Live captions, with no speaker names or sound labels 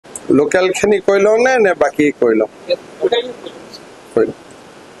Local খিনি কৈ লওঁ নে বাকি কৈ লওঁ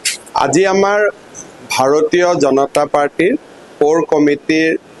আজি আমাৰ ভাৰতীয় জনতা পাৰ্টিৰ কোৰ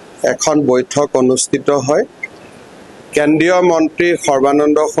কমিটিৰ এখন বৈঠক অনুষ্ঠিত হয় কেন্দ্ৰীয় মন্ত্ৰী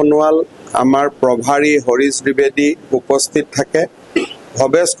সৰ্বানন্দ সোণোৱাল আমাৰ প্ৰভাৰী হৰিশ দ্বিবেদী উপস্থিত থাকে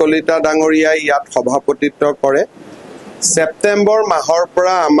ভৱেশ কলিতা ডাঙৰীয়াই ইয়াত সভাপতিত্ব কৰে সেপ্টেম্বৰ মাহৰ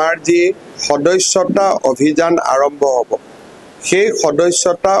পৰা আমাৰ যি সদস্যতা অভিযান আৰম্ভ হ'ব সেই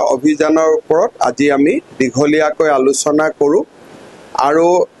সদস্যতা অভিযানৰ ওপৰত আজি আমি দীঘলীয়াকৈ আলোচনা কৰোঁ আৰু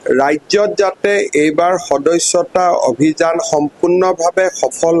ৰাজ্যত যাতে এইবাৰ সদস্যতা অভিযান সম্পূৰ্ণভাৱে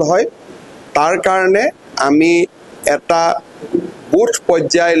সফল হয় তাৰ কাৰণে আমি এটা বুথ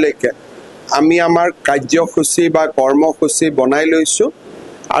পৰ্যায়লৈকে আমি আমাৰ কাৰ্যসূচী বা কৰ্মসূচী বনাই লৈছোঁ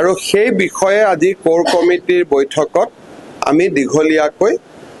আৰু সেই বিষয়ে আজি কোৰ কমিটিৰ বৈঠকত আমি দীঘলীয়াকৈ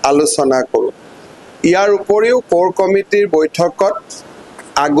আলোচনা কৰোঁ ইয়াৰ উপৰিও কোৰ কমিটিৰ বৈঠকত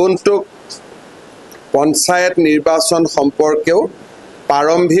আগন্তুক পঞ্চায়ত নিৰ্বাচন সম্পৰ্কেও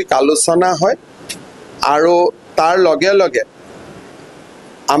প্ৰাৰম্ভিক আলোচনা হয় আৰু তাৰ লগে লগে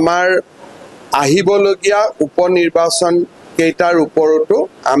আমাৰ আহিবলগীয়া উপনিৰ্বাচন কেইটাৰ ওপৰতো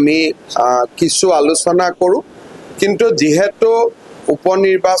আমি কিছু আলোচনা কৰোঁ কিন্তু যেহেতু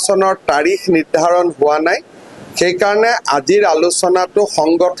উপনিৰ্বাচনৰ তাৰিখ নিৰ্ধাৰণ হোৱা নাই সেইকাৰণে আজিৰ আলোচনাটো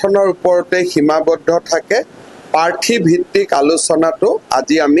সংগঠনৰ ওপৰতে সীমাবদ্ধ থাকে প্ৰাৰ্থী ভিত্তিক আলোচনাটো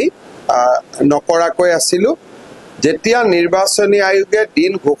আজি আমি নকৰাকৈ আছিলোঁ যেতিয়া নিৰ্বাচনী আয়োগে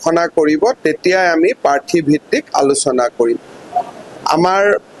দিন ঘোষণা কৰিব তেতিয়াই আমি প্ৰাৰ্থী ভিত্তিক আলোচনা কৰিম আমাৰ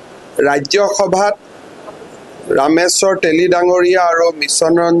ৰাজ্য সভাত ৰামেশ্বৰ তেলী ডাঙৰীয়া আৰু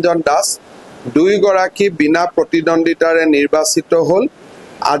মিছন ৰঞ্জন দাস দুইগৰাকী বিনা প্ৰতিদ্বন্দ্বিতাৰে নিৰ্বাচিত হ'ল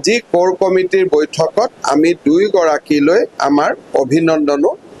আজি কোৰ কমিটিৰ বৈঠকত আমি দুইগৰাকীলৈ আমাৰ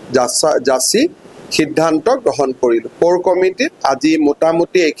অভিনন্দনো যাচি সিদ্ধান্ত গ্ৰহণ কৰিলোঁ কোৰ কমিটিত আজি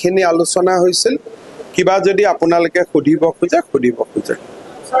মোটামুটি এইখিনি আলোচনা হৈছিল কিবা যদি আপোনালোকে সুধিব খোজে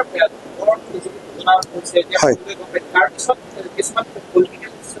হয়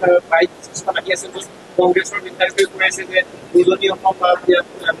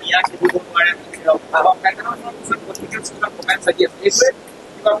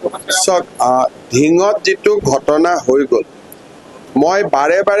ধিঙত যিটো ঘটনা হৈ গ'ল মই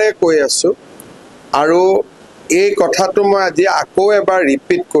বাৰে বাৰে কৈ আছোঁ আৰু এই কথাটো মই আজি আকৌ এবাৰ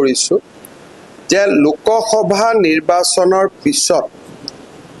ৰিপিট কৰিছোঁ যে লোকসভা নিৰ্বাচনৰ পিছত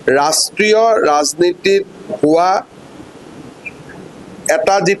ৰাষ্ট্ৰীয় ৰাজনীতিত হোৱা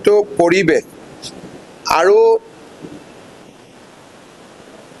এটা যিটো পৰিৱেশ আৰু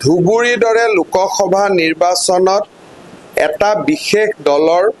ধুবুৰীৰ দৰে লোকসভা নিৰ্বাচনত এটা বিশেষ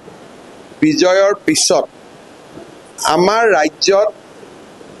দলৰ বিজয়ৰ পিছত আমাৰ ৰাজ্যত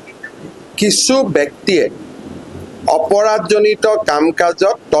কিছু ব্যক্তিয়ে অপৰাধজনিত কাম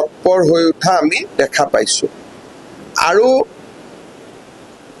কাজত তৎপৰ হৈ উঠা আমি দেখা পাইছোঁ আৰু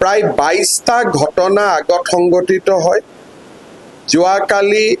প্ৰায় 22টা ঘটনা আগত সংঘটিত হয়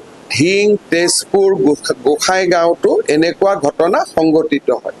যোৱাকালি ধিং তেজপুৰ গোসাইগাঁৱতো এনেকুৱা ঘটনা সংঘটিত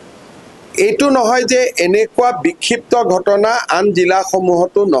হয় এইটো নহয় যে এনেকুৱা বিক্ষিপ্ত ঘটনা আন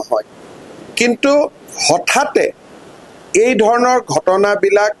জিলাসমূহতো নহয় কিন্তু হঠাতে এই ধৰণৰ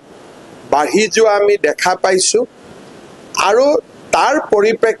ঘটনাবিলাক বাঢ়ি যোৱা আমি দেখা পাইছোঁ আৰু তাৰ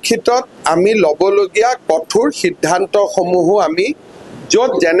পৰিপ্ৰেক্ষিতত আমি ল'বলগীয়া কঠোৰ সিদ্ধান্তসমূহো আমি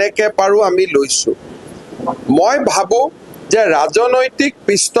য'ত যেনেকৈ পাৰোঁ আমি লৈছোঁ মই ভাবোঁ যে ৰাজনৈতিক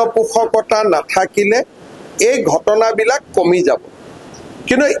পৃষ্ঠপোষকতা নাথাকিলে এই ঘটনাবিলাক কমি যাব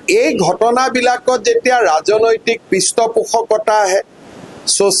কিন্তু এই ঘটনাবিলাকত যেতিয়া ৰাজনৈতিক পৃষ্ঠপোষকতা আহে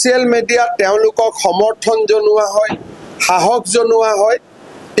ছ'চিয়েল মিডিয়াত তেওঁলোকক সমৰ্থন জনোৱা হয় সাহস জনোৱা হয়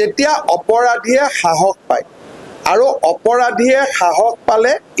তেতিয়া অপৰাধীয়ে সাহস পায় আৰু অপৰাধীয়ে সাহস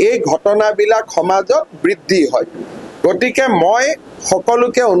পালে এই ঘটনাবিলাক সমাজত বৃদ্ধি হয় গতিকে মই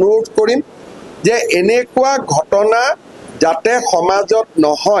সকলোকে অনুৰোধ কৰিম যে এনেকুৱা ঘটনা যাতে সমাজত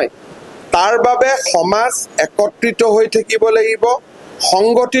নহয় তাৰ বাবে সমাজ একত্ৰিত হৈ থাকিব লাগিব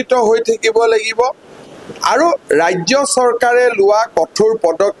সংগঠিত হৈ থাকিব লাগিব আৰু ৰাজ্য চৰকাৰে লোৱা কঠোৰ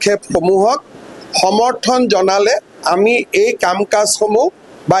পদক্ষেপসমূহক সমৰ্থন জনালে আমি এই কাম কাজসমূহ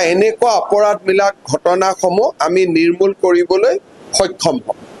বা এনেকুৱা অপৰাধবিলাক ঘটনাসমূহ আমি নিৰ্মূল কৰিবলৈ সক্ষম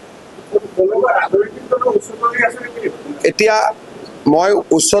হ'ম এতিয়া মই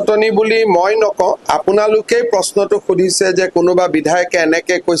উচ্চতনী বুলি মই নকওঁ আপোনালোকেই প্ৰশ্নটো সুধিছে যে কোনোবা বিধায়কে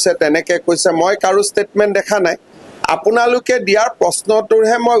এনেকৈ কৈছে তেনেকৈ কৈছে মই কাৰো ষ্টেটমেণ্ট দেখা নাই আপোনালোকে দিয়াৰ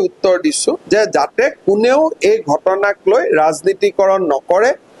প্ৰশ্নটোৰহে মই উত্তৰ দিছোঁ যে যাতে কোনেও এই ঘটনাক লৈ ৰাজনীতিকৰণ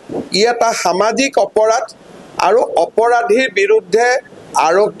নকৰে ই এটা সামাজিক অপৰাধ আৰু অপৰাধীৰ বিৰুদ্ধে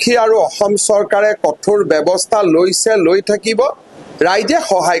আৰক্ষী আৰু অসম চৰকাৰে কঠোৰ ব্যৱস্থা লৈছে লৈ থাকিব ৰাইজে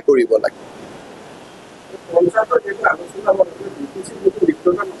সহায় কৰিব লাগে।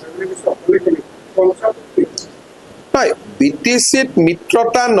 হয়, BTCত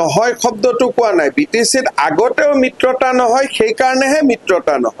মিত্ৰতা নহয় শব্দটো কোৱা নাই। BTCত আগতেও মিত্ৰতা নহয়, সেইকাৰণেহে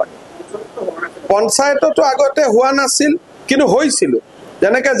মিত্ৰতা নহয়। পঞ্চায়ততো আগতে হোৱা নাছিল, কিন্তু হৈছিল।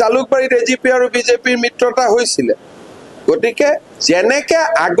 যেনেকে জালুকবাৰীত AGP আৰু BJPৰ মিত্ৰতা হৈছিলে। গতিকে যেনেকে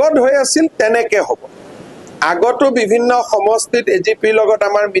আগত হৈ আছিল তেনেকে হ'ব। আগতো বিভিন্ন সমষ্টিত AGPৰ লগত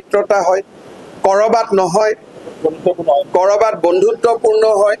আমাৰ মিত্ৰতা হয়, কৰবাত নহয়, কৰবাত বন্ধুত্বপূৰ্ণ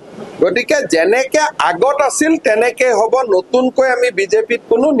হয়। গতিকে যেনেকে আগত আছিল তেনেকে হ'ব। নতুনকৈ আমি BJPত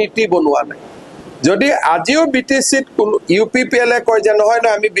কোনো নীতি বনোৱা নাই। যদি আজিও BTCত কোনো UPPL কয় যে নহয়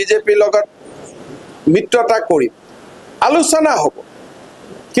আমি BJPৰ লগত মিত্ৰতা কৰিম, আলোচনা হ'ব।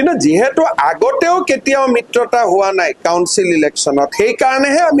 কিন্তু যেহেতু আগতেও কেতিয়াও মিত্ৰতা হোৱা নাই কাউন্সিল ইলেকশ্যনত,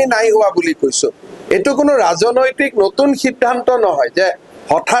 সেইকাৰণেহে আমি নাই হোৱা বুলি কৈছো। এইটো কোনো ৰাজনৈতিক নতুন সিদ্ধান্ত নহয় যে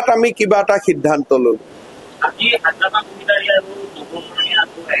হঠাৎ আমি কিবা এটা সিদ্ধান্ত ললো।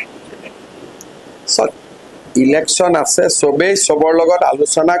 ইলেকশ্যন আছে, চবেই চবৰ লগত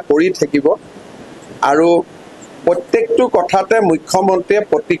আলোচনা কৰি থাকিব আৰু প্ৰত্যেকটো কথাতে মুখ্যমন্ত্ৰীয়ে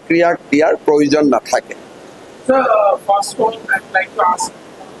প্ৰতিক্ৰিয়া দিয়াৰ প্ৰয়োজন নাথাকে। First of all, I'd like to ask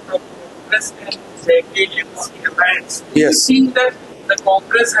the Congress and the KMC alliance. Do you think that the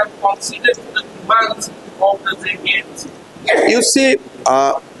Congress have conceded to the demands of the KMC? You see,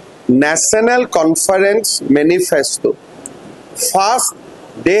 National Conference Manifesto. First,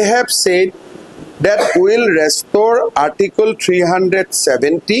 they have said that we'll restore Article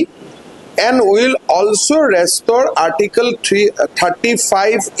 370 and we'll also restore Article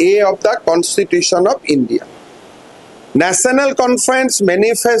 35A of the Constitution of India. National Conference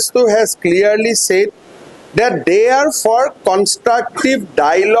Manifesto has clearly said that they are for constructive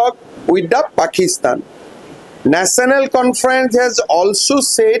dialogue with the Pakistan. National Conference has also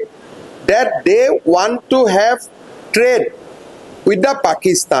said that they want to have trade with the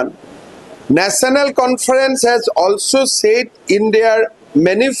Pakistan. National Conference has also said in their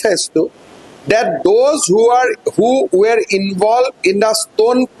manifesto that those who were involved in the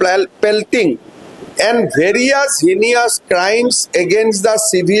stone pelting and various heinous crimes against the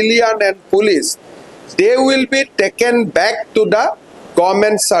civilian and police, they will be taken back to the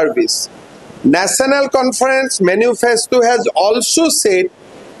government service. National Conference Manifesto has also said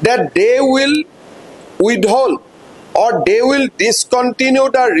that they will withhold or they will discontinue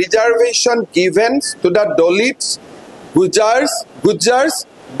the reservation given to the Dalits, Gujars,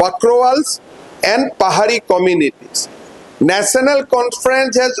 Bakrowals and Pahari communities. National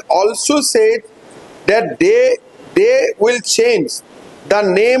Conference has also said that they will change the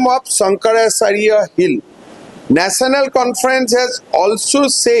name of Sankaracharya Hill. National Conference has also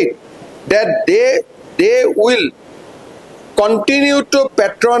said that they will continue to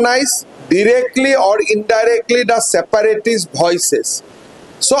patronize directly or indirectly the separatist voices.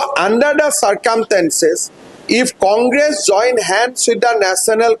 So under the circumstances, if Congress join hands with the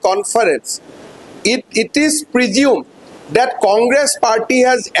National Conference, it is presumed that Congress party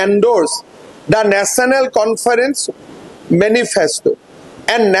has endorsed the National Conference Manifesto.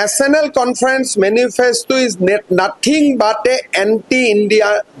 And National Conference Manifesto is nothing but a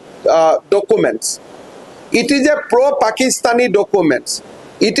anti-India documents. It is a pro-Pakistani documents.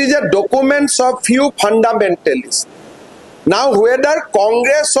 It is a documents of few fundamentalists. Now whether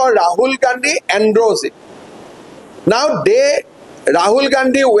Congress or Rahul Gandhi endorse it. Now Rahul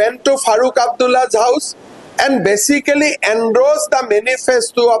Gandhi went to Farooq Abdullah's house and basically endorsed the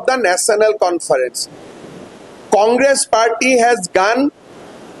manifesto of the National Conference. Congress party has gone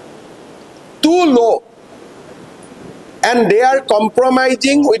too low and they are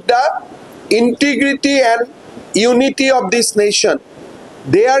compromising with the integrity and unity of this nation.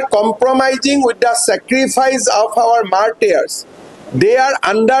 They are compromising with the sacrifice of our martyrs. They are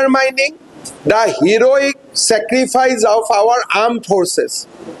undermining the heroic sacrifice of our armed forces.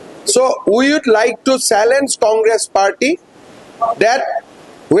 So we would like to challenge Congress party that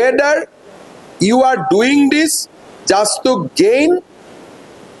whether you are doing this just to gain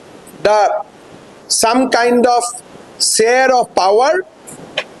some kind of share of power,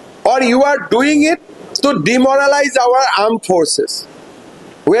 or you are doing it to demoralize our armed forces.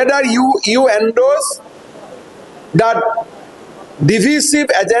 Whether you endorse the divisive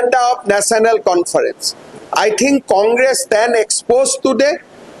agenda of National Conference. I think Congress stand exposed today.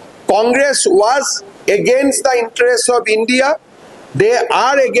 Congress was against the interests of India. They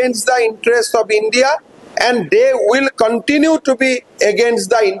are against the interests of India and they will continue to be against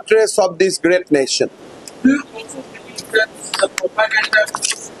the interests of this great nation. Do you also believe that the propaganda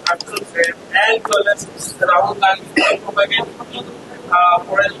as well as Rahul Gandhi propaganda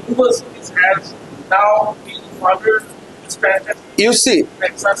for universities has now been further expanded. You see,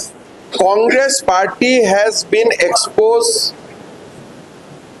 Texas. Congress party has been exposed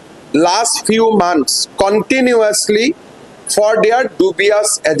last few months continuously for their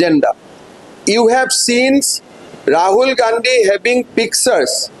dubious agenda. You have seen Rahul Gandhi having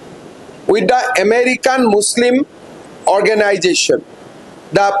pictures with the American Muslim organization,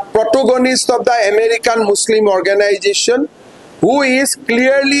 the protagonist of the American Muslim organization, who is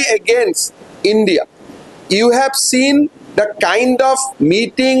clearly against India. You have seen the kind of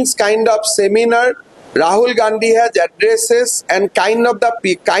meetings, kind of seminar Rahul Gandhi has addresses, and kind of the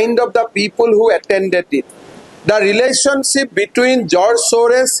people who attended it. The relationship between George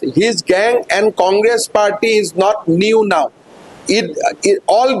Soros, his gang, and Congress party is not new now.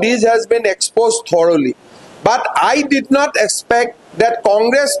 All these has been exposed thoroughly. But I did not expect that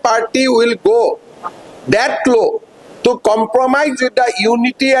Congress party will go that low to compromise with the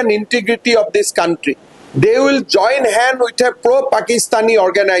unity and integrity of this country. They will join hand with a pro-Pakistani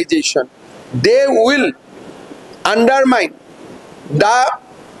organization. They will undermine the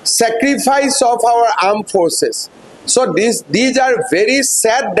sacrifice of our armed forces. So these are very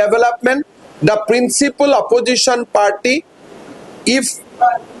sad development. The principal opposition party, if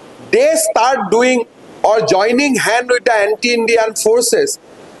they start doing or joining hand with the anti-Indian forces,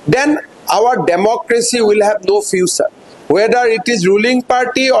 then our democracy will have no future. Whether it is ruling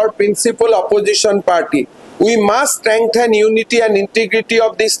party or principal opposition party, we must strengthen unity and integrity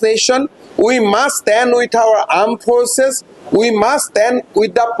of this nation. We must stand with our armed forces. We must stand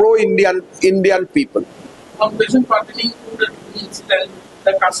with the pro-Indian people. On question pertaining to the incident,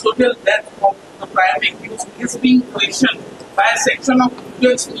 the custodial death of the prime accused is being questioned by a section of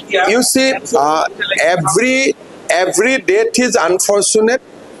US media. You see, every death is unfortunate,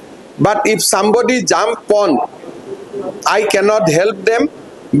 but if somebody jump on, I cannot help them.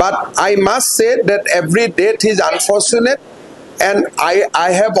 But I must say that every death is unfortunate, and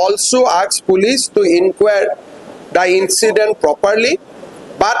I have also asked police to inquire the incident properly.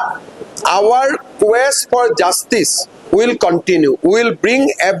 But our quest for justice will continue. We will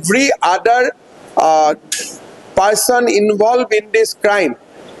bring every other person involved in this crime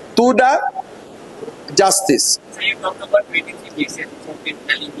to the justice. So you talked about 23 cases of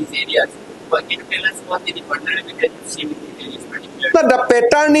criminal in these areas. But can you tell us what the vulnerability you see in these areas particularly? But the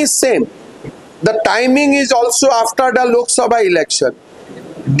pattern is same. The timing is also after the Lok Sabha election.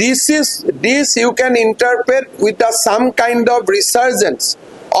 This you can interpret with some kind of resurgence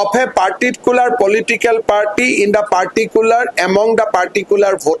of a particular political party in the particular among the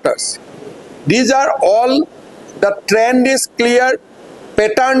particular voters. These are all, the trend is clear,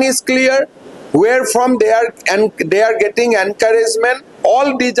 pattern is clear, where from they are getting encouragement.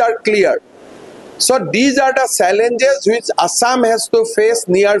 All these are clear. So these are the challenges which Assam has to face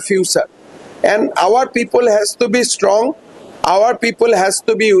near future, and our people has to be strong. Our people has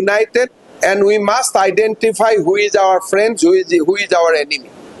to be united, and we must identify who is our friends, who is our enemy.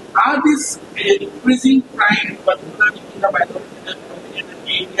 Are these increasing crime, particularly in the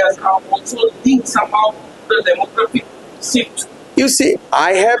minority areas, are also linked somehow to the demographic shift? You see,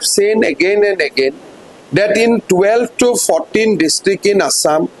 I have seen again and again that in 12 to 14 districts in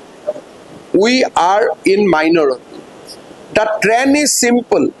Assam, we are in minority. The trend is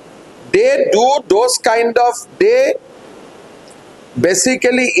simple. They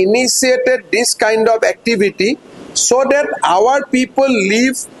basically initiated this kind of activity so that our people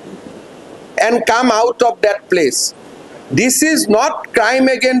leave and come out of that place. This is not crime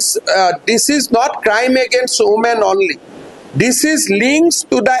against women only. This is links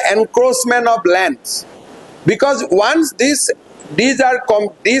to the encroachment of lands, because once these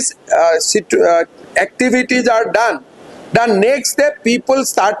activities are done, the next day people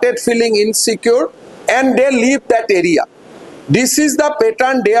started feeling insecure and they leave that area. This is the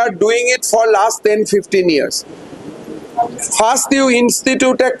pattern. They are doing it for last 10-15 years. First you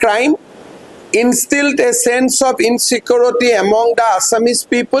institute a crime, instilled a sense of insecurity among the Assamese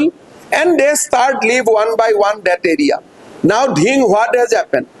people, and they start leave one by one that area. Now what has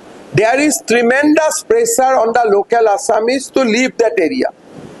happened? There is tremendous pressure on the local Assamese to leave that area.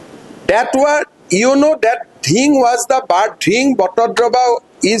 That thing was the birth. Thing Botodroba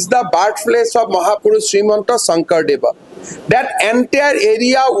is the birthplace of Mahapurush Himanta Shankardeva. That entire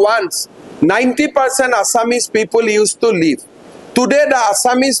area once 90% Assamese people used to live. Today the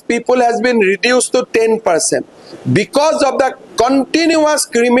Assamese people has been reduced to 10% because of the continuous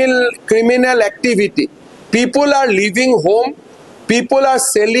criminal activity. People are leaving home, people are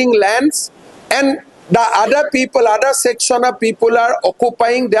selling lands, and the other section of people are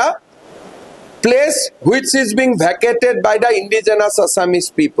occupying the place which is being vacated by the indigenous Assamese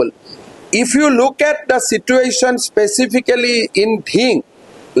people. If you look at the situation specifically in Dhing,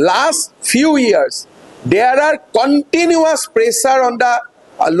 last few years, there are continuous pressure on the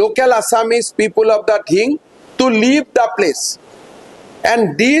local Assamese people of the Dhing to leave the place.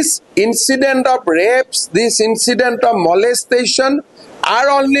 And this incident of rapes, this incident of molestation are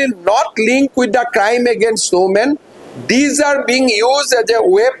only not linked with the crime against women. These are being used as a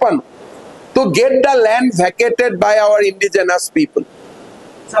weapon to get the land vacated by our indigenous people.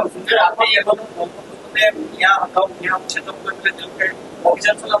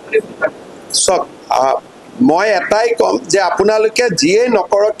 So, মই এটাই কম যে আপোনালোকে যিয়ে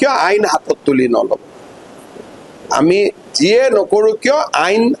নকৰক কিয় আইন হাতত তুলি নলব আমি যিয়ে নকৰো কিয়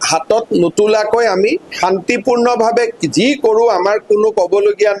আইন হাতত নুতুলাকৈ আমি শান্তিপূৰ্ণভাৱে যি কৰো আমাৰ কোনো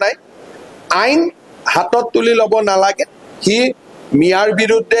কবলগীয়া নাই আইন হাতত তুলি লব নালাগে হি মিয়াৰ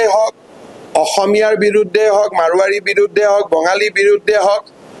বিৰুদ্ধে হওক অসমীয়াৰ বিৰুদ্ধে হওক মাৰৱাৰী বিৰুদ্ধে হওক বঙালী বিৰুদ্ধে হওক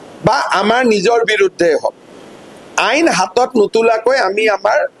বা আমাৰ নিজৰ বিৰুদ্ধে হওক আইন হাতত নুতুলাকৈ আমি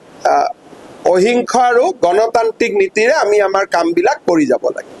আমাৰ অহিংসা আৰু গণতান্ত্ৰিক নীতিৰে আমি আমাৰ কামবিলাক কৰি যাব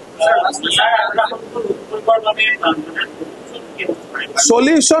লাগে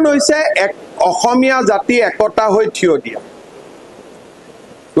সলিউশন হৈছে অসমীয়া জাতি একতা হৈ থিয় দিয়া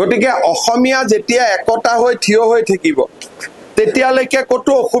গতিকে অসমীয়া যেতিয়া একতা হৈ থিয় হৈ থাকিব তেতিয়ালৈকে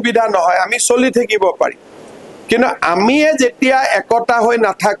কতো অসুবিধা নহয় আমি চলি থাকিব পাৰি কিন্তু আমিয়ে যেতিয়া একতা হৈ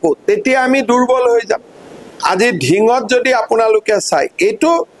নাথাকো তেতিয়া আমি দুৰ্বল হৈ যাম আজি ঢিঙত যদি আপোনালোকে চাই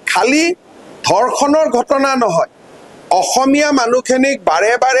এটো খালি ধৰ্ষণৰ ঘটনা নহয় অসমীয়া মানুহখিনিক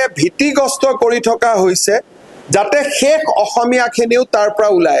বাৰে বাৰে ভীতিগ্ৰস্ত কৰি থকা হৈছে যাতে শেষ অসমীয়াখিনিও তাৰ পৰা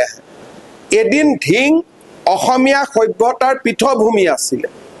ওলাই আহে এদিন ঢিং অসমীয়া সভ্যতাৰ পীঠভূমি আছিল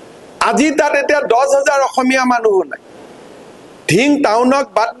আজি তাত এতিয়া 10,000 অসমীয়া মানুহ নাই ঢিং টাউনক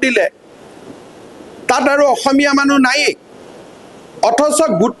বাদ দিলে তাত আৰু অসমীয়া মানুহ নাই অথচ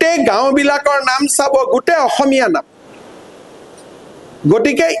গোটেই গাঁওবিলাকৰ নাম চাব গোটেই অসমীয়া নাম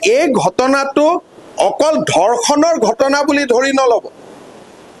গতিকে এই ঘটনাটো অকল ধৰ্ষণৰ ঘটনা বুলি ধৰি নলব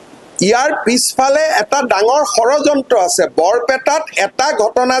ইয়াৰ পিছফালে এটা ডাঙৰ ষড়যন্ত্ৰ আছে বৰপেটাত এটা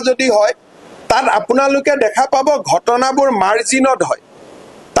ঘটনা যদি হয় তাত আপোনালোকে দেখা পাব ঘটনাবোৰ মাৰ্জিনত হয়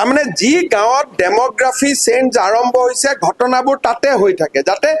তাৰমানে যি গাঁৱত ডেমোগ্ৰাফি চেঞ্জ আৰম্ভ হৈছে ঘটনাবোৰ তাতে হৈ থাকে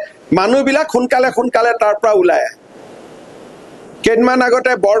যাতে মানুহবিলাক সোনকালে তাৰ পৰা ওলাই আহে কেইদিনমান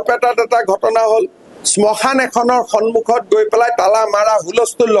আগতে বৰপেটাত এটা ঘটনা হ'ল শ্মশান এখনৰ সন্মুখত গৈ পেলাই তালা মাৰা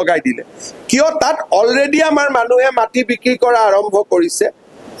হুলস্থুল লগাই দিলে কিয় তাত অলৰেডি আমাৰ মানুহে মাটি বিক্ৰী কৰা আৰম্ভ কৰিছে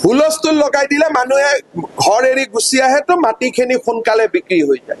হুলস্থুল লগাই দিলে মানুহে ঘৰ এৰি গুচি আহে তো মাটিখিনি সোনকালে বিক্ৰী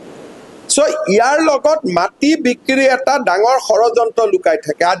হৈ যায় সো ইয়াৰ লগত মাটি বিক্ৰী এটা ডাঙৰ ষড়যন্ত্ৰ লুকাই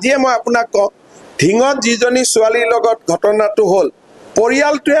থাকে আজিয়ে মই আপোনাক কওঁ ঢিঙত যিজনী ছোৱালীৰ লগত ঘটনাটো হ'ল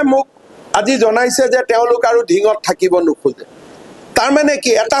পৰিয়ালটোৱে মোক আজি জনাইছে যে তেওঁলোক আৰু ঢিঙত থাকিব নোখোজে তাৰ মানে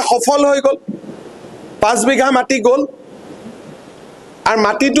কি এটা সফল হৈ গ'ল 5 বিঘা মাটি গ'ল আৰু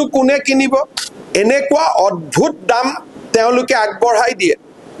মাটিটো কোনে কিনিব এনেকুৱা অদ্ভুত দাম তেওঁলোকে আগবঢ়াই দিয়ে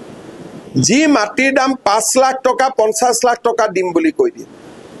যি মাটিৰ দাম 5 লাখ টকা 50 লাখ টকা দিম বুলি কৈ দিয়ে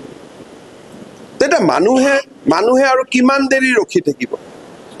তেতে মানুহে আৰু কিমান দেৰি ৰখি থাকিব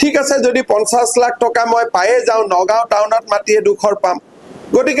ঠিক আছে যদি 50 লাখ টকা মই পায়ে যাও নগাঁও টাউনত মাটি এডোখৰ পাম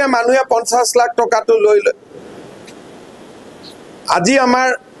গতিকে মানুহে 50 লাখ টকাটো লৈ লয় আজি আমাৰ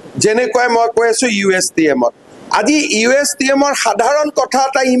যেনেকৈ মই কৈ আছো ইউএসটিএমত আজি ইউএসটিএমৰ সাধাৰণ কথা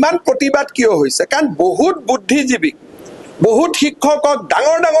এটা ইমান প্ৰতিবাদ কিয় হৈছে কাৰণ বহুত বুদ্ধিজীৱী বহুত শিক্ষকক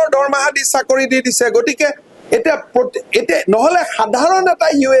ডাঙৰ দৰমহা দি চাকৰি দি দিছে গতিকে এটা নহলে সাধাৰণ এটা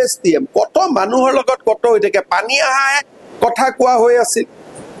ইউএসটিএম কত মানুহৰ লগত কত হৈ থাকে পানী আহায়ে কথা কোৱা হৈ আছিল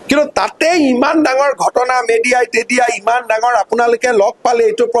কিন্তু তাতে ইমান ডাঙৰ ঘটনা মিডিয়াই তেদিয়া ইমান ডাঙৰ আপোনালোকে লগ পালে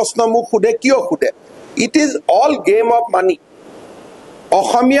এইটো প্ৰশ্ন মোক খুদে কিয় খুদে it is all game of money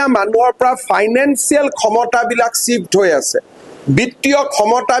অসমীয়া মানুহৰ পৰা ফাইনেন্সিয়াল ক্ষমতাবিলাক শিফট হৈ আছে বিত্তীয়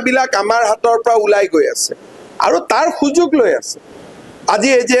ক্ষমতাবিলাক আমাৰ হাতৰ পৰা ওলাই গৈ আছে আৰু তাৰ সুযোগ লৈ আছে আজি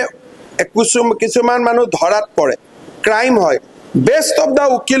এই যে কিছুমান মানুহ ধৰাত পৰে ক্ৰাইম হয় বেষ্ট অফ দা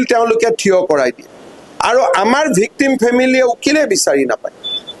উকিল তেওঁলোকে থিয় কৰাই দিয়ে আৰু আমাৰ ভিকটিম ফেমিলিয়ে উকিলে বিচাৰি নাপায়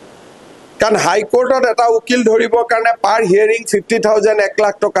কাৰণ হাইকোৰ্টত এটা উকিল ধৰিবৰ কাৰণে পাৰ হিয়াৰিং 50,000 1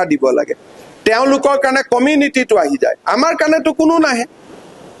 লাখ টকা দিব লাগে তেওঁলোকৰ কাৰণে কমিউনিটিটো আহি যায় আমাৰ কাৰণেতো কোনো নাহে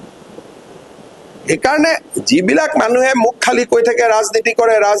একাৰণে যিবিলাক মানুহে মুখ খালি কৈ থাকে ৰাজনীতি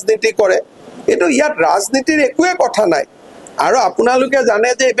কৰে এটো ইয়াত ৰাজনীতিৰ একোৱে কথা নাই আৰু আপোনালোকে জানে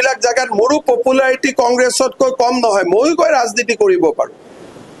যে এইবিলাক জায়গাত মোৰো পপুলাৰিটি কংগ্ৰেছতকৈ কম নহয় মই গৈ ৰাজনীতি কৰিব পাৰো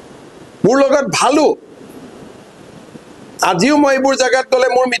মোৰ লগত ভালো আজিও মই এইবোৰ জায়গাত গলে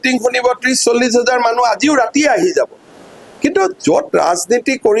মোৰ মিটিং শুনিব 30-40 হাজাৰ মানুহ আজিও ৰাতি আহি যাব কিন্তু য'ত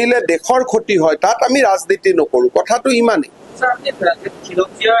ৰাজনীতি কৰিলে দেশৰ ক্ষতি হয় তাত আমি ৰাজনীতি নকৰো কথাটো ইমানেই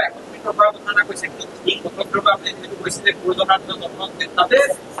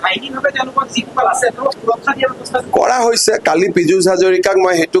কৰা হৈছে কালি পীযুষ হাজৰিকাক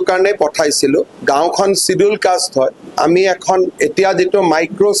মই সেইটো কাৰণেই পঠাইছিলো গাঁওখন শিডিউল কাষ্ট হয় আমি এখন এতিয়া যেটো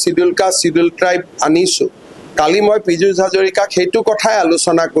micro schedule caste schedule tribe আনিছো কালি মই পীযুষ হাজৰিকাক সেইটো কথাই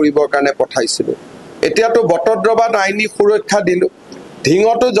আলোচনা কৰিবৰ কাৰণে পঠাইছিলো এতিয়াতো বটদ্ৰবাত আইনী সুৰক্ষা দিলো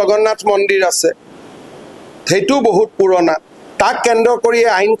ঢিঙতো জগন্নাথ মন্দিৰ আছে সেইটো বহুত পুৰণা তাক কেন্দ্ৰ কৰি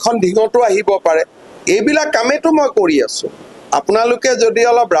আইনখন ঢিঙতো আহিব পাৰে এইবিলাক কামেটো মই কৰি আছো আপোনালোকে যদি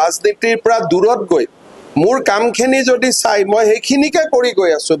অলপ ৰাজনীতিৰ পৰা দূৰত গৈ মোৰ কামখিনি যদি চাই মই সেইখিনিকে কৰি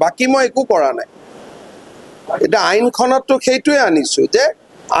গৈ আছো বাকি মই একো কৰা নাই এটা আইনখনতো সেইটোৱে আনিছো যে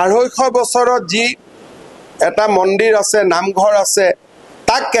 250 বছৰত যি এটা মন্দিৰ আছে নামঘৰ আছে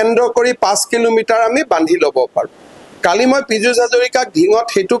তাক কেন্দ্ৰ কৰি 5 কিলোমিটাৰ আমি বান্ধি ল'ব পাৰো কালি মই পীযুষ হাজৰিকাক ঢিঙত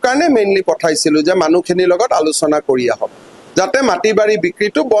সেইটো কাৰণে মেইনলি পঠাইছিলো যে মানুহখিনিৰ লগত আলোচনা কৰি আহক যাতে মাটিবাৰী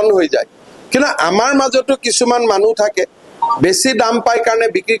বিক্ৰীটো বন্ধ হৈ যায় কিন্তু আমাৰ মাজতো কিছুমান মানুহ থাকে বেছি দাম পাই কাৰণে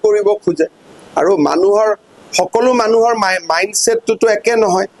বিক্ৰী কৰিব খোজে আৰু মানুহৰ সকলো মানুহৰ মাইন্ডসেটটো একে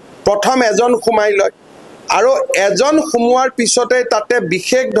নহয় প্ৰথম এজন খুমাই লয় আৰু এজন খুমুৱাৰ পিছতে তাতে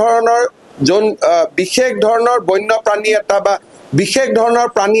বিশেষ ধৰণৰ বন্যপ্ৰাণী এটা বা বিশেষ ধৰণৰ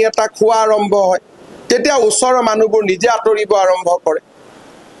প্ৰাণী এটা খোৱা আৰম্ভ হয় তেতিয়া ওচৰৰ মানুহবোৰ নিজে আতৰিব আৰম্ভ কৰে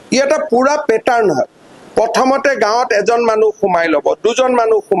ই এটা পুৰা প্যাটাৰ্ন হয় প্ৰথমতে গাঁৱত এজন মানুহ খুমাই ল'ব দুজন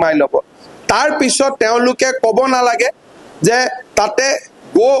মানুহ খুমাই ল'ব তাৰ পিছত তেওঁলোকে ক'ব নালাগে যে তাতে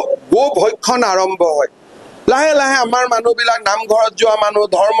গো ভক্ষণ আৰম্ভ হয় লাহে লাহে আমাৰ মানুহবিলাক নামঘৰত যোৱা মানুহ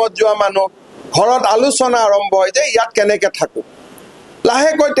ধৰ্মত যোৱা মানুহ ঘৰত আলোচনা আৰম্ভ হয় যে ইয়াত কেনেকে থাকো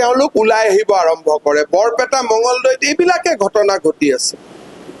লাহেকৈ তেওঁলোক ওলাই আহিব আৰম্ভ কৰে বৰপেটা মঙ্গলদৈত এইবিলাকে ঘটনা ঘটি আছে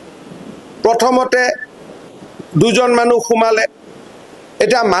প্ৰথমতে দুজন মানুহ খুমালে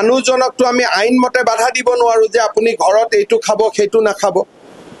এটা মানুহজনকটো আমি আইন মতে বাধা দিব নোৱাৰো যে আপুনি ঘৰত এইটো খাব সেইটো নাখাব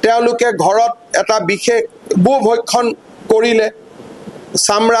তেওঁলোকে ঘৰত এটা বিশেষ গো ভক্ষণ কৰিলে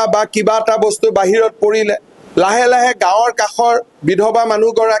চামৰা বা কিবা এটা বস্তু বাহিৰত পৰিলে লাহে লাহে গাঁৱৰ কাষৰ বিধৱা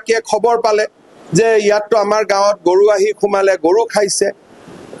মানুহগৰাকীয়ে খবৰ পালে যে ইয়াতটো আমাৰ গাঁৱত গৰু আহি খুমালে গৰু খাইছে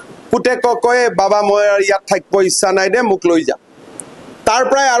পুতেকক কয় বাবা মই ইয়াত থাকিব ইচ্ছা নাই দে মোক লৈ যা তাৰ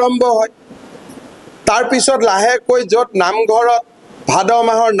পৰাই আৰম্ভ হয় তাৰ পিছত লাহেকৈ য'ত নামঘৰত ভাদ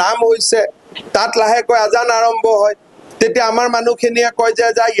মাহৰ নাম হৈছে তাত লাহেকৈ আজান আৰম্ভ হয় তেতিয়া আমাৰ মানুহখিনিয়ে কয় যে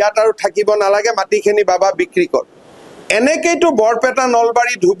যা ইয়াত আৰু থাকিব নালাগে মাটিখিনি বাবা বিক্ৰী কৰ এনেকেইটো বৰপেটা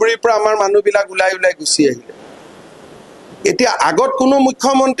নলবাৰী ধুবুৰীৰ পৰা আমাৰ মানুহবিলাক ওলাই গুচি আহিলে এতিয়া আগত কোনো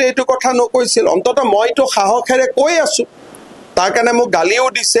মুখ্যমন্ত্ৰী এইটো কথা নকৈছিল অন্তত মইতো সাহসেৰে কৈ আছো তাৰ কাৰণে মোক গালিও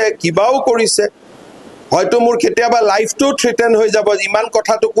দিছে কিবাও কৰিছে হয়তো মোৰ কেতিয়াবা লাইফটো থ্ৰেটেন হৈ যাব ইমান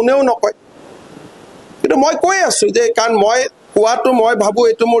কথাটো কোনেও নকয় কিন্তু মই কৈ আছো যে কাৰণ মই কোৱাটো মই ভাবো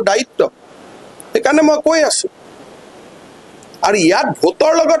এইটো মোৰ দায়িত্ব সেইকাৰণে মই কৈ আছো আৰু ইয়াত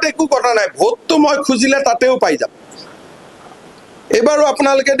ভোটৰ লগত একো কথা নাই ভোটটো মই খুজিলে তাতেও পাই যাম এবাৰো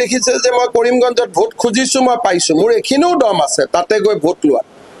আপোনালোকে দেখিছে যে মই কৰিমগঞ্জত ভোট খুজিছো মই পাইছো মোৰ এখিনিও দম আছে তাতে গৈ ভোট লোৱা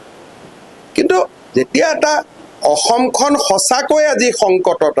কিন্তু যেতিয়া এটা অসমখন সঁচাকৈ আজি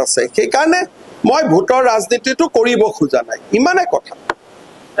সংকটত আছে সেইকাৰণে মই ভোটৰ ৰাজনীতিটো কৰিব খোজা নাই ইমানে কথা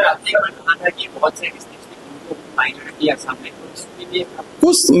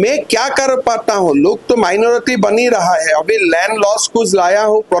कुछ मैं क्या कर पाता हूँ लोग तो माइनॉरिटी बनी रहा है अभी लैंड लॉस कुछ लाया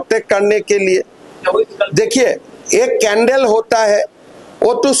हूँ प्रोटेक्ट करने के लिए देखिए एक कैंडल होता है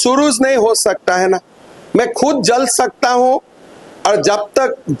वो तो सूरज नहीं हो सकता है ना मैं खुद जल सकता हूँ और जब तक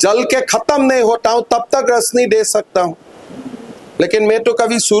जल के खत्म नहीं होता हूँ तब तक रोशनी दे सकता हूँ लेकिन मैं तो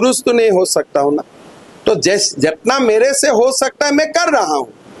कभी सूरज तो नहीं हो सकता हूँ ना तो जितना मेरे से हो सकता है मैं कर रहा हूँ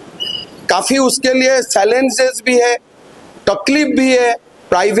काफी उसके लिए चैलेंजेस भी है तकलीफ भी है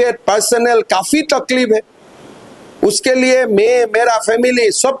प्राइवेट पर्सनल काफी तकलीफ है उसके लिए मैं मेरा फैमिली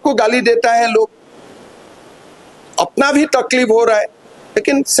सबको गाली देता है लोग अपना भी तकलीफ हो रहा है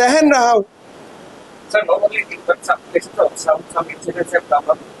लेकिन सहन रहा हूँ Sir, normally in some incidents have come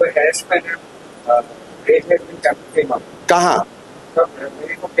up where harassment rate has been came up. कहाँ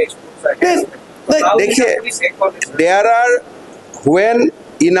देखिए there are when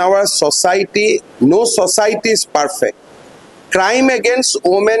in our society no society is perfect crime against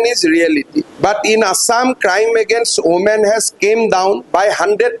women is reality but in Assam crime against women has came down by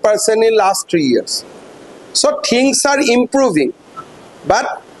 100% in last 3 years so things are improving but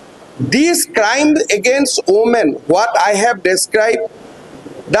these crimes against women what I have described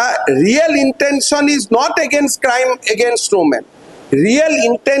the real intention is not against crime against women real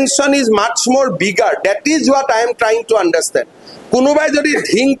intention is much more bigger that is what I am trying to understand কোনোবাই যদি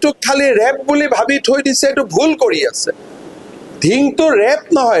ঢিংটোক খালি rap বুলি ভাবি থৈ দিছে এটো ভুল কৰি আছে ধিংটো ৰেপ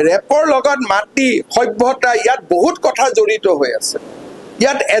নহয়, ৰেপৰ লগত মাটি সভ্যতা ইয়াত বহুত কথা জড়িত হৈ আছে,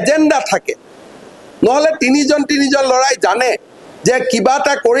 ইয়াত এজেণ্ডা থাকে। নহ'লে তিনিজন ল'ৰাই জানে যে কিবা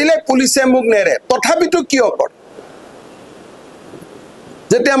এটা কৰিলে পুলিচে মোক নেৰে, তথাপিতো কিয় কৰে?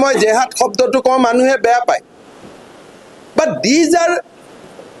 যেতিয়া মই জেহাদ শব্দটো কওঁ মানুহে বেয়া পায়। বাট these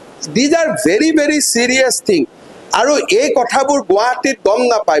are very very serious thing. আৰু এই কথাবোৰ গুৱাহাটীত গম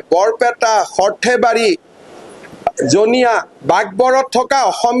নাপায়। বৰপেটা, সৰ্থেবাৰী, জনিয়া, বাগবৰত থকা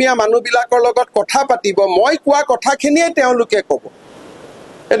অসমীয়া মানুহবিলাকৰ লগত কথা পাতিব, মই কোৱা কথাখিনিয়ে তেওঁলোকে ক'ব।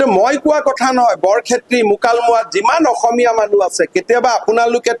 এইটো মই কোৱা কথা নহয়। বৰক্ষেত্ৰী, মুকালমুৱাত যিমান অসমীয়া মানুহ আছে, কেতিয়াবা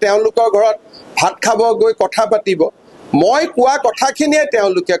আপোনালোকে তেওঁলোকৰ ঘৰত ভাত খাব গৈ কথা পাতিব, মই কোৱা কথাখিনিয়ে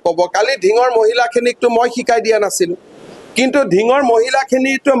তেওঁলোকে ক'ব। কালি ঢিঙৰ মহিলাখিনিকতো মই শিকাই দিয়া নাছিলোঁ, কিন্তু ঢিঙৰ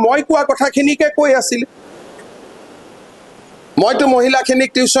মহিলাখিনিতো মই কোৱা কথাখিনিকে কৈ আছিল। মইতো মহিলাখিনিক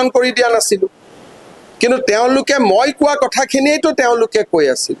টিউচন কৰি দিয়া নাছিলোঁ, কিন্তু তেওঁলোকে মই কোৱা কথাখিনিয়েতো তেওঁলোকে কৈ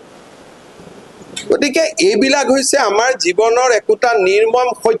আছিল। গতিকে এইবিলাক হৈছে আমাৰ জীৱনৰ একোটা নিৰ্মম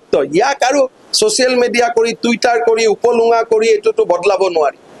সত্য। ইয়াক আৰু ছ'চিয়েল মিডিয়া কৰি, টুইটাৰ কৰি, উপলুঙা কৰি এইটোতো বদলাব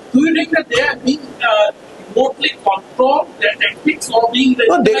নোৱাৰি।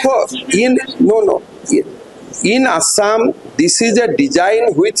 দেখো, in Assam, this is a design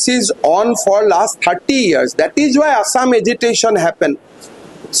which is on for last 30 years. That is why Assam agitation happened.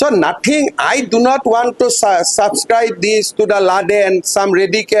 So nothing, I do not want to subscribe this to the Laden, some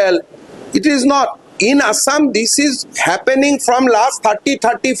radical. It is not. In Assam, this is happening from last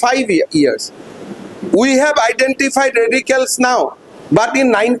 30-35 years. We have identified radicals now. But in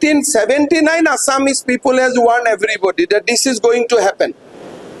 1979, Assamese people has warned everybody that this is going to happen.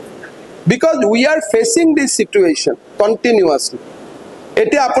 Because we are facing this situation continuously.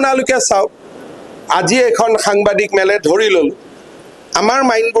 এতিয়া আপোনালোকে চাওক, আজি এখন সাংবাদিক মেলে ধৰি ললো, আমাৰ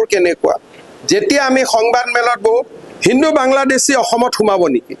মাইণ্ডবোৰ কেনেকুৱা। যেতিয়া আমি সংবাদ মেলত বহু হিন্দু বাংলাদেশী অসমত সোমাব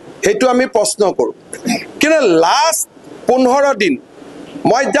নেকি সেইটো আমি প্ৰশ্ন কৰোঁ। কিন্তু লাষ্ট 15 দিন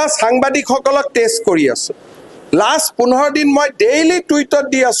মই জাষ্ট সাংবাদিকসকলক টেষ্ট কৰি আছোঁ। লাষ্ট 15 দিন মই ডেইলি টুইটত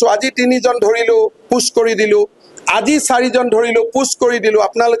দি আছোঁ। আজি 3জন ধৰিলোঁ, পোষ্ট কৰি দিলোঁ। আজি 4জন ধৰিলোঁ, পোষ্ট কৰি দিলোঁ।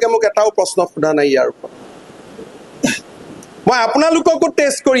 আপোনালোকে মোক এটাও প্ৰশ্ন সোধা নাই ইয়াৰ ওপৰত। মই আপোনালোককো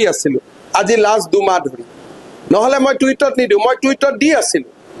টেষ্ট কৰি আছিলোঁ আজি লাষ্ট 2 মাহ ধৰি। নহ'লে মই টুইটত নিদিওঁ, মই টুইটত দি আছিলোঁ।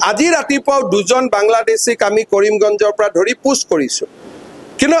 আজি ৰাতিপুৱাও 2জন বাংলাদেশীক আমি কৰিমগঞ্জৰ পৰা ধৰি পোষ্ট কৰিছোঁ।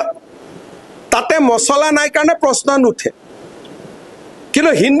 কিন্তু তাতে মছলা নাই কাৰণে প্ৰশ্ন নুঠে।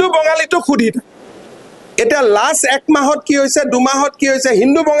 কিন্তু হিন্দু বঙালীটো সুধি থাকে। এতিয়া লাষ্ট 1 মাহত কি হৈছে, 2 মাহত কি হৈছে,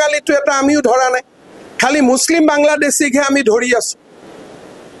 হিন্দু বঙালীটো এটা আমিও ধৰা নাই, খালি মুছলিম বাংলাদেশীকহে আমি ধৰি আছোঁ।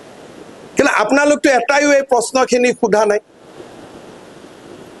 কিন্তু আপোনালোকতো এটাইও এই প্ৰশ্নখিনি সোধা নাই।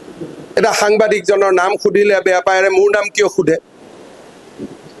 এটা সাংবাদিকজনৰ নাম সুধিলে বেয়া পায়, মোৰ নাম কিয় সোধে?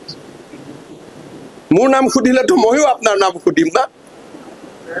 মোৰ নাম সুধিলেতো ময়ো আপোনাৰ নাম সুধিম না,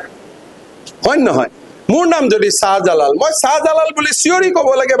 হয় নহয়? মোৰ নাম যদি শ্বাহজালাল, মই শ্বাহজালাল বুলি চিঞৰি ক'ব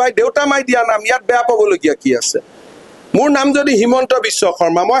লাগে, ভাই দেউতা মাই দিয়া নাম, ইয়াত বেয়া পাবলগীয়া কি আছে? মোৰ নাম যদি হিমন্ত বিশ্ব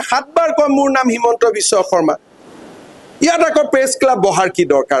শৰ্মা, মই 7 বাৰ কম মোৰ নাম হিমন্ত বিশ্ব শৰ্মা। ইয়াত আকৌ প্ৰেছ ক্লাব বহাৰ কি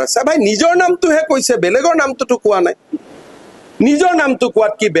দৰকাৰ আছে? ভাই নিজৰ নামটোহে কৈছে, বেলেগৰ নামটোতো কোৱা নাই। নিজৰ নামটো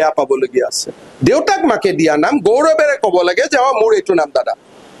কোৱাত কি বেয়া পাবলগীয়া আছে? দেউতাক মাকে দিয়া নাম গৌৰৱেৰে ক'ব লাগে যে মোৰ এইটো নাম দাদা।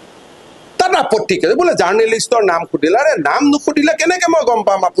 তাত আপত্তি কৰে, বোলে জাৰ্নেলিষ্টৰ নাম সুধিলে। আৰে নাম নুসুধিলে কেনেকৈ মই গম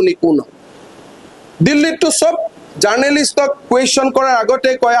পাম আপুনি কোন হয়? দিল্লীততো চব জাৰ্নেলিষ্টক কুৱেশ্যন কৰাৰ আগতে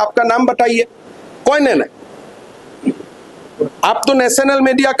কয় আপকা নাম বাতাইয়ে, কয়নে নাই? आप तो नेशनल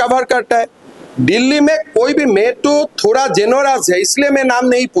मीडिया कवर करता है। दिल्ली में कोई भी, मैं तो थोड़ा जेनरस है इसलिए मैं नाम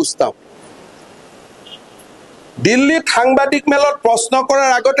नहीं पूछता हूँ। दिल्लीत সাংবাদিক মেলত প্ৰশ্ন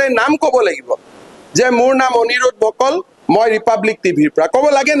কৰাৰ আগতে নাম ক'ব লাগিব যে মোৰ নাম অনিৰুদ্ধ বকল, মই ৰিপাব্লিক টিভিৰ পৰা। ক'ব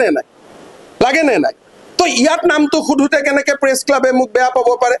লাগে নে নাই? লাগে নে নাই? তো ইয়াত নামটো সুধোতে কেনেকৈ প্ৰেছ ক্লাবে মোক বেয়া পাব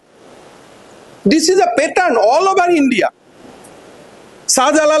পাৰে? This is a pattern all over India.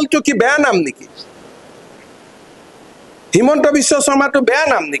 শ্বাহজালালটো কি বেয়া নাম নেকি? হিমন্ত বিশ্ব শৰ্মাটো বেয়া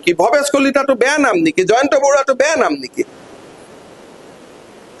নাম নেকি? ভৱেশ কলিতাটো বেয়া নাম নেকি? জয়ন্ত বৰুৱাটো বেয়া নাম নেকি?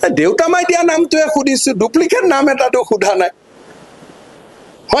 দেউতা মাই দিয়া নামটোৱে সুধিছোঁ, ডুপ্লিকেট নাম এটাতো সোধা নাই,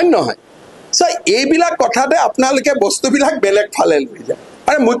 হয় নহয়? চ' এইবিলাক কথাতে আপোনালোকে বস্তুবিলাক বেলেগ ফালে লৈ যায়।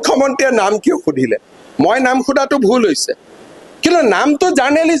 আৰে মুখ্যমন্ত্ৰীয়ে নাম কিয় সুধিলে? মই নাম সোধাটো ভুল হৈছে, কিন্তু নামটো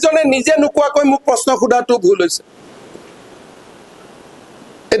জাৰ্নেলিষ্টজনে নিজে নোকোৱাকৈ মোক প্ৰশ্ন সোধাটো ভুল হৈছে।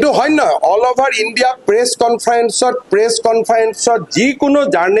 এইটো হয় নহয়? অল অভাৰ ইণ্ডিয়া প্ৰেছ কনফাৰেন্সত যিকোনো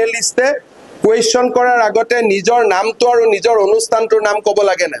জাৰ্নেলিষ্টে কুৱেশ্যন কৰাৰ আগতে নিজৰ নামটো আৰু নিজৰ অনুষ্ঠানটোৰ নাম ক'ব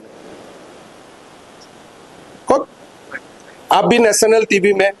লাগে নে? কওক, आप भी नेशनल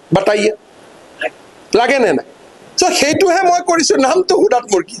टीवी में बताइए, লাগে নে নাই? চ' সেইটোহে মই কৰিছোঁ, নামটো সোধাত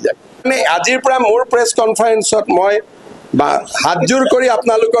মোৰ কি যায়? মানে আজিৰ পৰা মোৰ প্ৰেছ কনফাৰেন্সত মই বা হাতজোৰ কৰি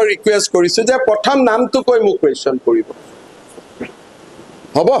আপোনালোকৰ ৰিকুৱেষ্ট কৰিছো যে প্ৰথম নামটো কৈ মোক কোৱেশ্চন কৰিব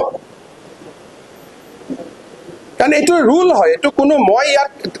হ'ব কাৰণ এইটো ৰুল হয় এইটো কোনো মই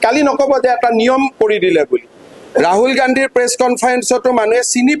ইয়াত কালি নকব যে এটা নিয়ম কৰি দিলে বুলি ৰাহুল গান্ধীৰ প্ৰেছ কনফাৰেন্সতো মানুহে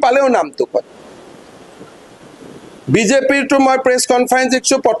চিনি পালেও নামটো কয় বিজেপিৰ তো মই প্ৰেছ কনফাৰেন্স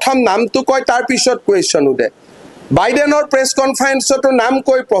দেখছো প্ৰথম নামটো কয় তাৰ পিছত কোৱেশ্চন উদে বাইডেনৰ প্ৰেছ কনফাৰেন্সতো নাম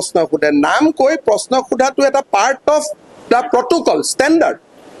কৈ প্ৰশ্ন খুদে নাম কৈ প্ৰশ্ন খুদাটো এটা part of the protocol standard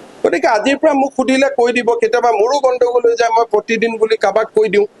গতিকে আজিৰ পৰা মোক সুধিলে কৈ দিব কেতিয়াবা মোৰো গণ্ডগোল হৈ যায় মই প্ৰতিদিন বুলি কাবাক কৈ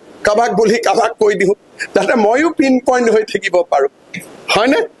দিওঁ কাবাক বুলি কাবাক কৈ দিওঁ যাতে ময়ো পিন পইণ্ট হৈ থাকিব পাৰো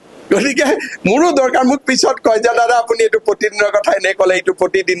হয়নে গতিকে মোৰো দৰকাৰ মোক পিছত কয় যে দাদা আপুনি এইটো প্ৰতিদিনৰ কথা এনে ক'লে এইটো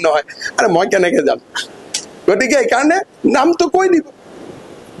প্ৰতিদিন নহয় আৰে মই কেনেকে জানো গতিকে এইকাৰণে নামটো কৈ দিব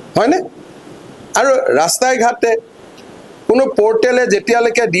হয়নে আৰু ৰাস্তাই ঘাটে কোনো পোৰ্টেলে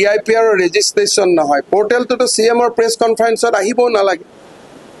যেতিয়ালৈকে DIPR ৰেজিষ্ট্ৰেশ্যন নহয় পোৰ্টেলটোতো CMৰ প্ৰেছ কনফাৰেন্সত আহিবও নালাগে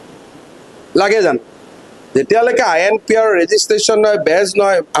লাগে জানো যেতিয়ালৈকে INPR ৰেজিষ্ট্ৰেশ্যন নহয় বেজ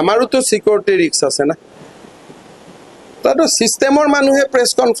নহয় আমাৰোতো সিকিউৰিটি ৰিস্ক আছে না তাতো সিস্টেমৰ মানুহে প্ৰেছ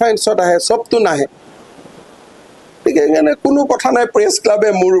কনফাৰেন্সত আহে সবটো নাহে ঠিকনে কোনো কথা নাই প্ৰেছ ক্লাবে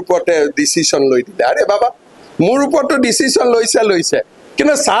মোৰ ওপৰতে ডিসিশন লৈ দিলে আৰে বাবা মোৰ ওপৰতো ডিসিশন লৈছে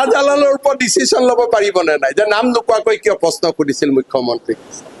কিন্তু শাহজালালৰ ওপৰত ডিসিশন ল'ব পাৰিব নে নাই যে নাম নোকোৱাকৈ কিয় প্ৰশ্ন কৰিছিল মুখ্যমন্ত্ৰী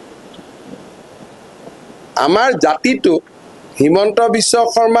আমাৰ জাতিটো হিমন্ত বিশ্ব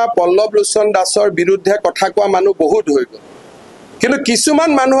শৰ্মা পল্লৱ লোচন দাসৰ বিৰুদ্ধে কথা কোৱা মানুহ বহুত হৈ গ'ল কিন্তু কিছুমান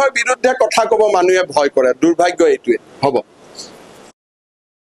মানুহৰ বিৰুদ্ধে কথা ক'ব মানুহে ভয় কৰে দুৰ্ভাগ্য এইটোৱে হ'ব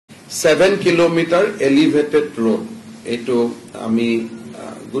 7 কিলোমিটাৰ এলিভেটেড ৰোড এইটো আমি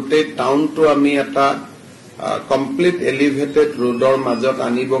গোটেই টাউনটো আমি এটা complete elevated roador majot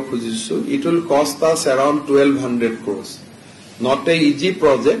anibo khujisu it will cost us around 1200 crores not a easy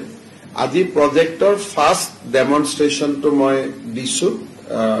project aji projector first demonstration to moi disu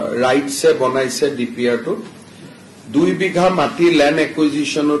right se bonaise DPR to 2 bigha mati land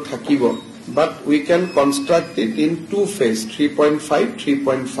acquisition o thakibo but we can construct it in two phase 3.5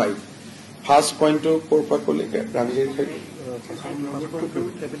 3.5 first point to korpa kolike rangir khari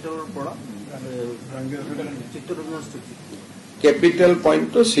capital point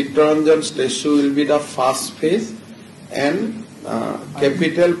to Chittaranjan station will be the first phase and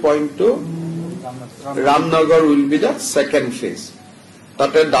capital point to Ramnagar will be the second phase.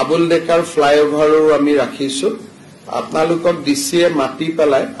 Tate double decker flyover ami rakhisu. Apnalukok DCA mati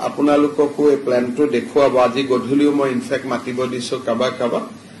pelai apnalukoko e plan to dekhuaba aji godhuliu moi in fact matibo disu kaba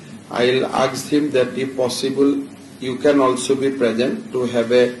I'll ask him that if possible you can also be present to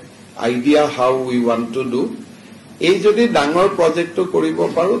have a idea how we want to do ei jodi dangor project to koribo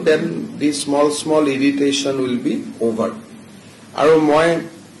paru then this small irritation will be over aru moi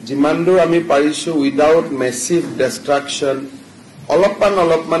jimandur ami parisu without massive destruction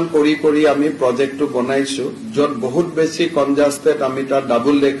olopman kori ami project to banaisu jot bahut beshi congested ami ta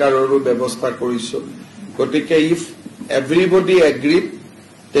double decker oru byabostha korisu gotike if everybody agreed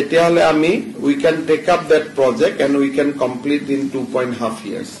tetiale ami we can take up that project and we can complete in 2.5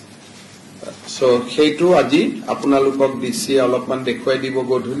 years so heitu aji apnalukok DC alopman dekhwai dibo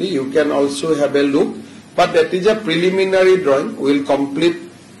godhuli you can also have a look but that is a preliminary drawing we will complete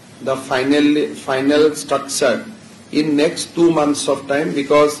the final structure in next 2 months of time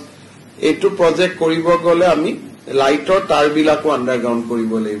because etu project koribo gole ami light or tar bilako underground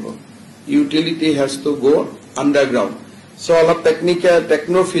koribo laibo utility has to go underground so all of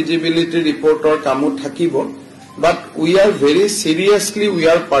techno feasibility report or kamu thakibo but we are very seriously we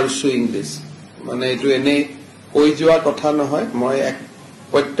are pursuing this mane etu ene koi joa kotha nohoy moi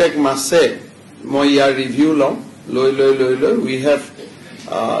prottek mase moi ya review loi we have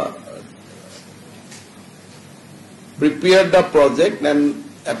prepared the project and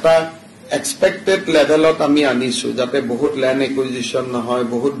eta expected level ot ami anisu jate bahut land acquisition nohoy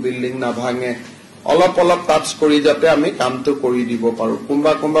bahut building na bhange olop touch kori jate ami kam to kori dibo paru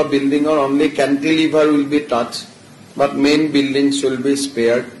kumba building or only cantilever will be touched but main buildings will be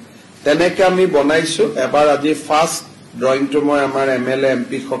spared teneke ami banaisu ebar aji first drawing to moi amar MLA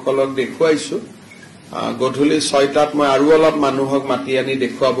MP sokolok dekhuaisu godhuli 6 tat moi aru olop manuhok mati ani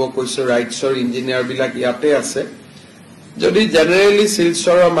dekhuabo koisu rights or engineer bilak iate ase jodi generally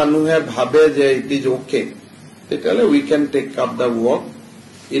silsora manuhe bhabe je it is okay tetale we can take up the work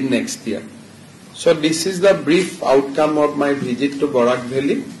in next year so this is the brief outcome of my visit to Barak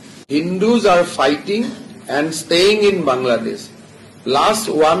Valley Hindus are fighting and staying in Bangladesh last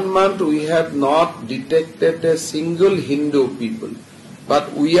 1 month we have not detected a single Hindu people but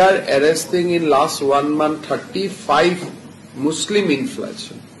we are arresting in last 1 month 35 Muslim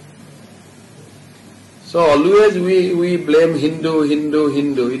inflation So always we blame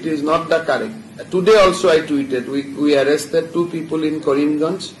Hindu. It is not the correct. Today also I tweeted, we arrested 2 people in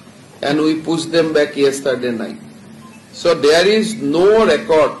Karimganj and we pushed them back yesterday night. So there is no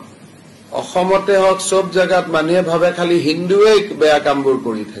record. Ashomote hok sob jagat manhe bhabe khali Hinduwe beya kambur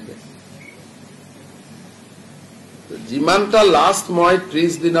kori thake. Himanta last moi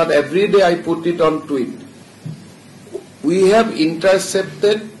 30 dinat every day I put it on tweet. We have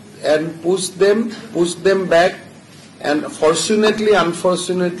intercepted and pushed them back, and fortunately,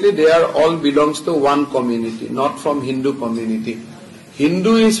 unfortunately, they are all belongs to one community, not from Hindu community.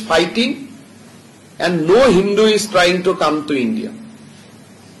 Hindu is fighting, and no Hindu is trying to come to India.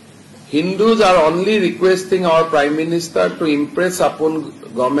 Hindus are only requesting our Prime Minister to impress upon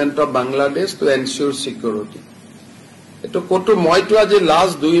government of Bangladesh to ensure security. Eto koto moi to aji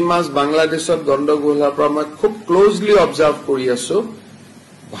last 2 months Bangladeshot gondogol hapra moi khub closely observe kori aso.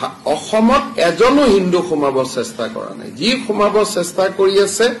 অসমত এজনো হিন্দু সোমাব চেষ্টা কৰা নাই যি সোমাব চেষ্টা কৰি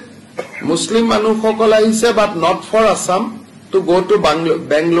আছে মুসলিম মানুহসকল আহিছে বাট not for Assam to go to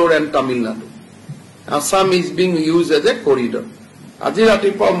Bangalore and Tamil Nadu Assam is being use as a corridor আজি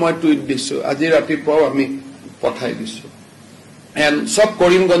ৰাতিপুৱা মই টুইট দিছো আজি ৰাতিপুৱা আমি পঠাই দিছো এণ্ড সব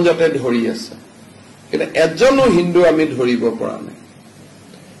কৰিমগঞ্জতে ধৰি আছে কিন্তু এজনো হিন্দু আমি ধৰিব পৰা নাই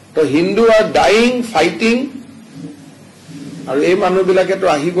তো হিন্দু আৰ ডাইং ফাইটিং আৰু এই মানুহবিলাকে তো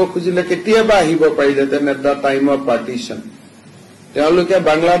আহিব খুজিলে কেতিয়াবা আহিব পাৰিলেতেন at the time of partition তেওঁলোকে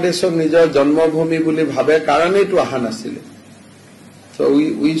বাংলাদেশক নিজৰ জন্মভূমি বুলি ভাবে কাৰণেই তো আহা নাছিলে so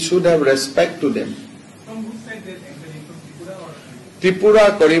we should have respect to them. From whose side they entering, from Tripura,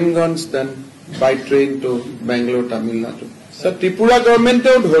 Karimganj, then by train to Bangalore, Tamil Nadu. So Tripura government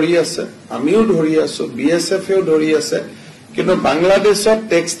ও ধৰি আছে আমিও ধৰি আছো BSF ও ধৰি আছে কিন্তু বাংলাদেশত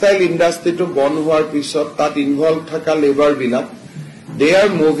টেক্সটাইল ইন্ডাস্ট্ৰিটো বন্ধ হোৱাৰ পিছত তাত ইনভলভ থকা লেবাৰ বিলাক they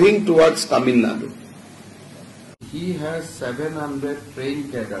are moving towards Tamil Nadu. He has 700 trained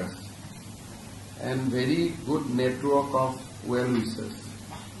cadres and very good network of well-wishers.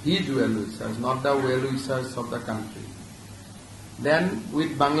 His well-wishers, not the well-wishers of the country. Then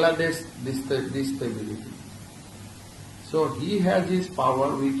with Bangladesh stability. So he has his power,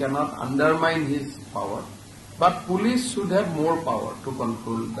 we cannot undermine his power. But police should have more power to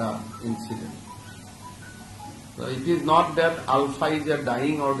control the incident. So it is not that Alpha is a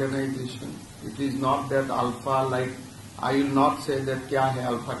dying organization. It is not that Alpha, like, I will not say that क्या है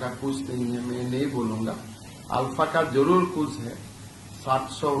Alpha का कुछ नहीं है मैं नहीं बोलूँगा Alpha का जरूर कुछ है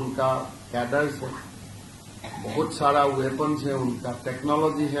 700 उनका कैडर्स है बहुत सारा वेपन्स है उनका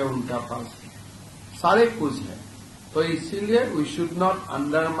टेक्नोलॉजी है उनका पास सारे कुछ है तो इसीलिए we should not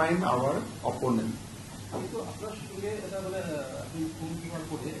undermine our opponent.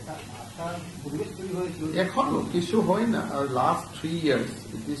 এখনো কিছু হয় না আর last 3 years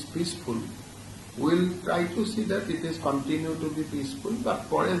it is peaceful. We'll try to see that it is continue to be peaceful, but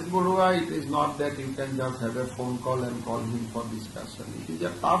Paresh Borua, it is not that you can just have a phone call and call him for discussion. It is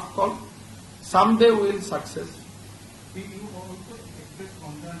a tough call. Someday we will success. you also express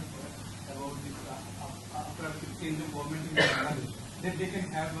concern about this after change of government in Bangladesh that they can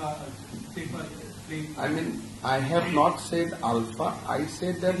have a safer place. I mean, I have not said Alpha. I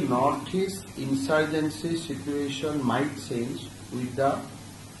said that Northeast insurgency situation might change with the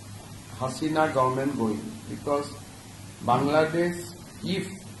Hasina government going, because Bangladesh, if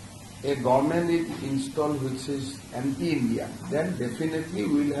a government is installed which is anti-India, then definitely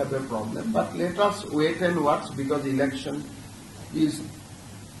we will have a problem. But let us wait and watch, because election is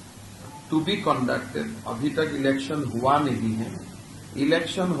to be conducted. अभी तक election हुआ नहीं है.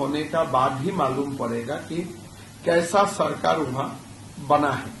 Election होने का बाद ही मालूम पड़ेगा कि कैसा सरकार वहां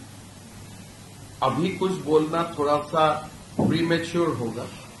बना है. अभी कुछ बोलना थोड़ा सा प्रीमेच्योर होगा.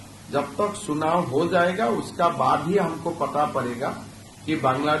 जब तक चुनाव हो जाएगा उसका बाद ही हमको पता पड़ेगा कि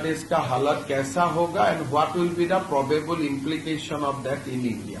बांग्लादेश का हालत कैसा होगा and what will be the probable implication of that in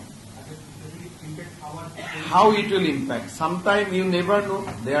India. How it will impact? Sometime you never know.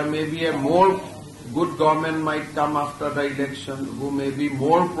 There may be a more good government might come after the election who may be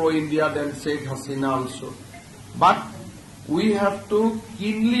more pro-India than Sheikh Hasina also. But we have to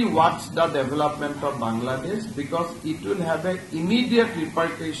keenly watch the development of Bangladesh, because it will have an immediate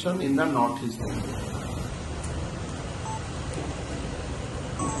repercussion in the Northeast.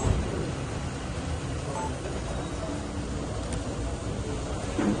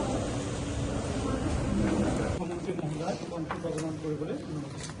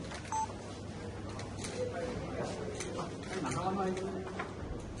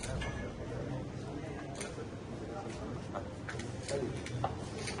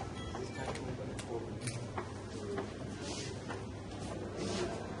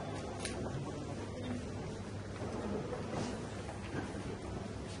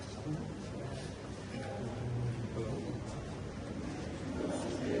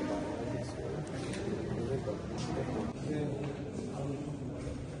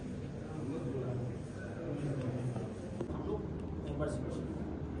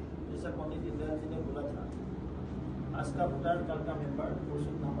 का voter कल का member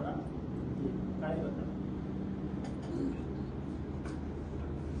पुरुषोत्तम नामरा कार्य बता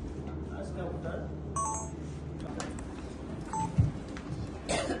आज का voter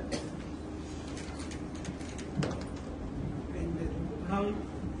हम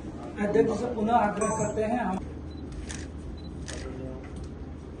अध्यक्ष से पुनः आग्रह करते हैं हम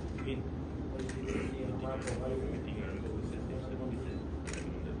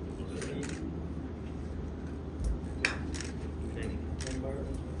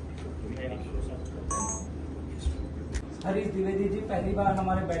हरीश द्विवेदी जी पहली बार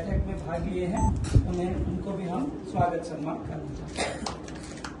हमारे बैठक में भाग लिए हैं, उनको भी हम स्वागत सम्मान करना चाहते हैं।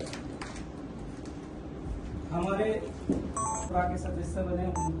 हमारे के सदस्य बने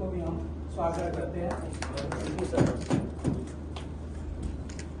उनको भी हम स्वागत करते हैं।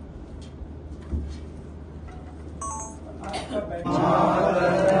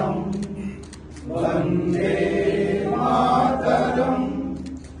 वंदे मातरम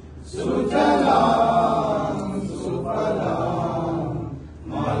सुजलां सुफलां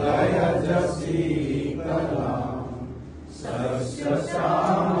मलयज शीतलां शस्य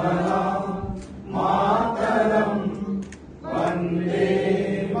श्यामलां मातरम वंदे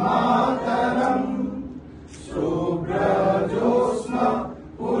मातरम शुभ्रजोत्स्ना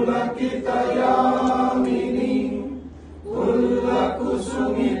पुलकितयामिनी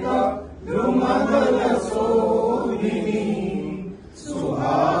कुसुमिता द्रुमदलशोभिनी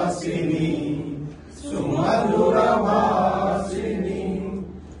सुहासिनी सुमधुरभाषिनी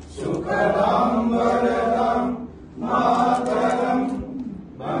शुक्लांबरदां मातरं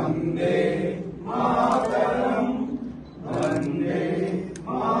वंदे मातरं वंदे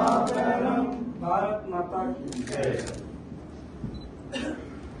मातरं। भारत माता की जय।